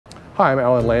Hi, I'm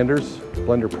Alan Landers,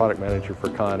 Blender Product Manager for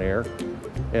Conair.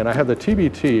 And I have the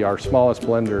TB-T, our smallest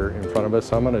blender, in front of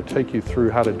us. I'm going to take you through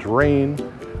how to drain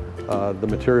the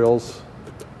materials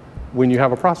when you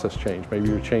have a process change. Maybe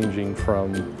you're changing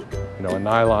from a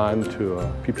nylon to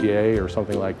a PPA or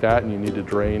something like that, and you need to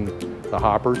drain the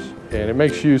hoppers. And it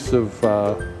makes use of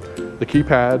the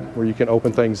keypad where you can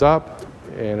open things up,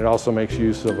 and it also makes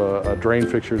use of a drain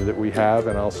fixture that we have,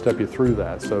 and I'll step you through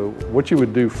that. So what you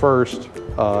would do first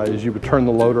is you would turn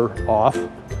the loader off,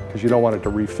 because you don't want it to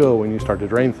refill when you start to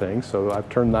drain things. So I've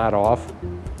turned that off.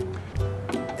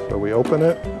 So we open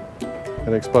it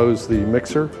and expose the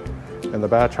mixer and the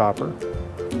batch hopper.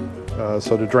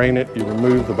 So to drain it, you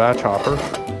remove the batch hopper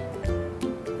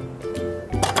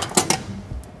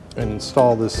and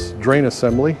install this drain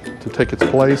assembly to take its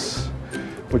place,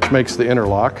 which makes the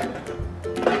interlock.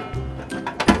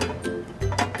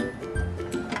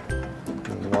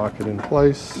 And lock it in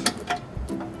place.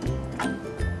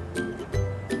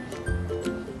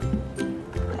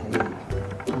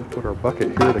 And put our bucket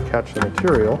here to catch the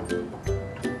material.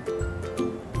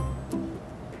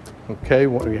 Okay,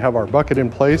 we have our bucket in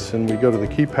place and we go to the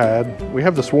keypad. We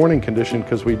have this warning condition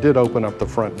because we did open up the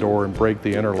front door and break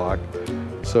the interlock.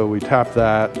 So we tap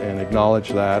that and acknowledge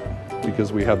that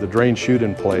because we have the drain chute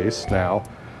in place now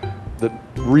that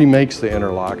remakes the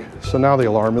interlock. So now the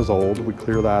alarm is old, we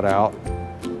clear that out.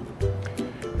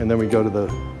 And then we go to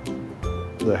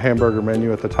the hamburger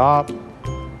menu at the top.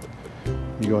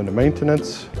 You go into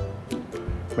maintenance,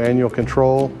 manual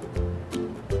control,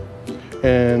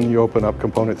 and you open up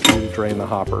component 3 to drain the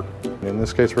hopper. In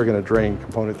this case, we're going to drain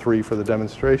component 3 for the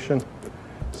demonstration.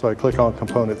 So I click on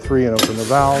component 3 and open the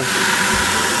valve.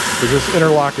 So this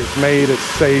interlock is made, it's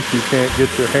safe, you can't get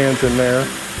your hands in there.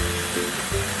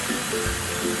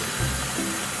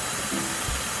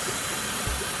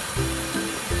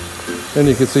 And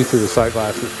you can see through the sight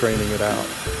glasses draining it out.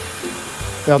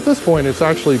 Now at this point, it's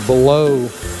actually below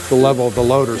the level of the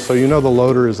loader, so you know the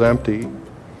loader is empty.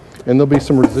 And there'll be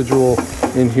some residual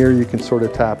in here you can sort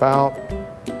of tap out.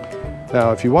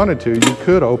 Now, if you wanted to, you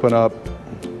could open up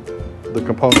the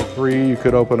component 3, you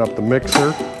could open up the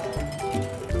mixer,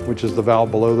 which is the valve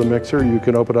below the mixer. You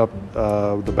can open up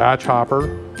the batch hopper.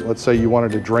 Let's say you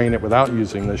wanted to drain it without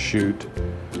using the chute.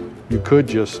 You could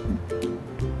just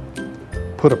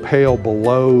put a pail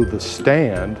below the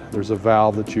stand. There's a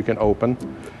valve that you can open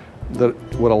that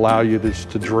would allow you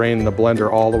to drain the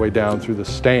blender all the way down through the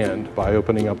stand by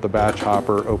opening up the batch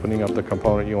hopper, opening up the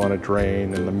component you want to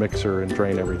drain, and the mixer, and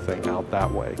drain everything out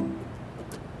that way.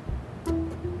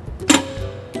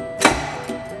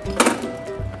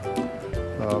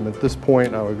 At this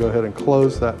point, I would go ahead and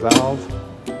close that valve,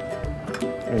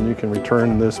 and you can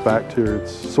return this back to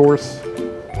its source.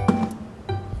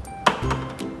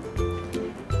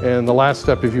 And the last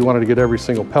step, if you wanted to get every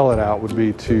single pellet out, would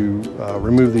be to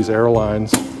remove these air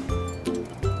lines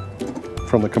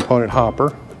from the component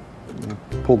hopper.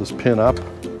 Pull this pin up.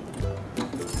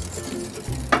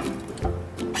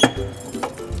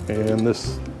 And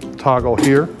this toggle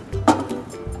here,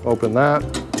 open that,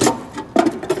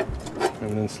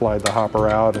 and then slide the hopper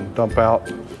out and dump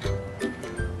out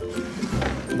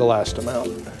the last amount.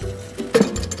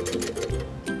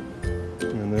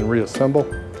 And then reassemble.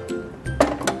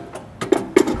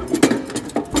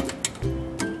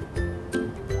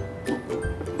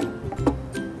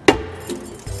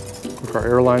 Hook our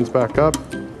air lines back up.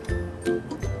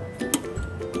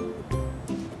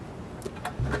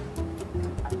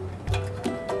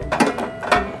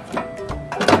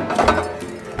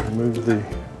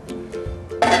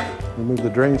 Remove the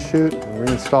drain chute and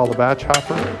reinstall the batch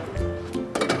hopper.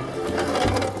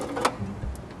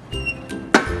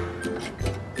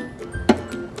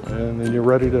 And then you're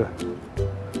ready to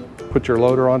put your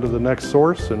loader onto the next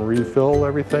source and refill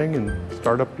everything and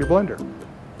start up your blender.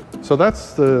 So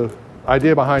that's the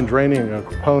idea behind draining a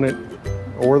component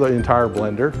or the entire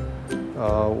blender.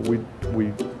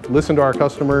 We listen to our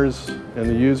customers and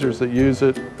the users that use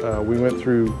it. We went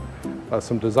through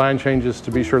some design changes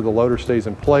to be sure the loader stays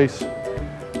in place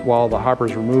while the hopper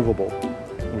is removable,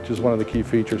 which is one of the key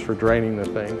features for draining the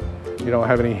thing. You don't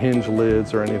have any hinge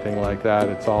lids or anything like that.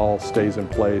 It's all stays in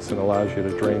place and allows you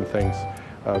to drain things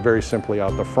very simply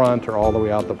out the front or all the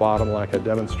way out the bottom like I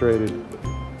demonstrated.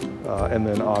 And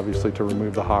then obviously to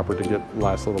remove the hopper to get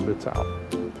last little bits out.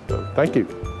 So thank you.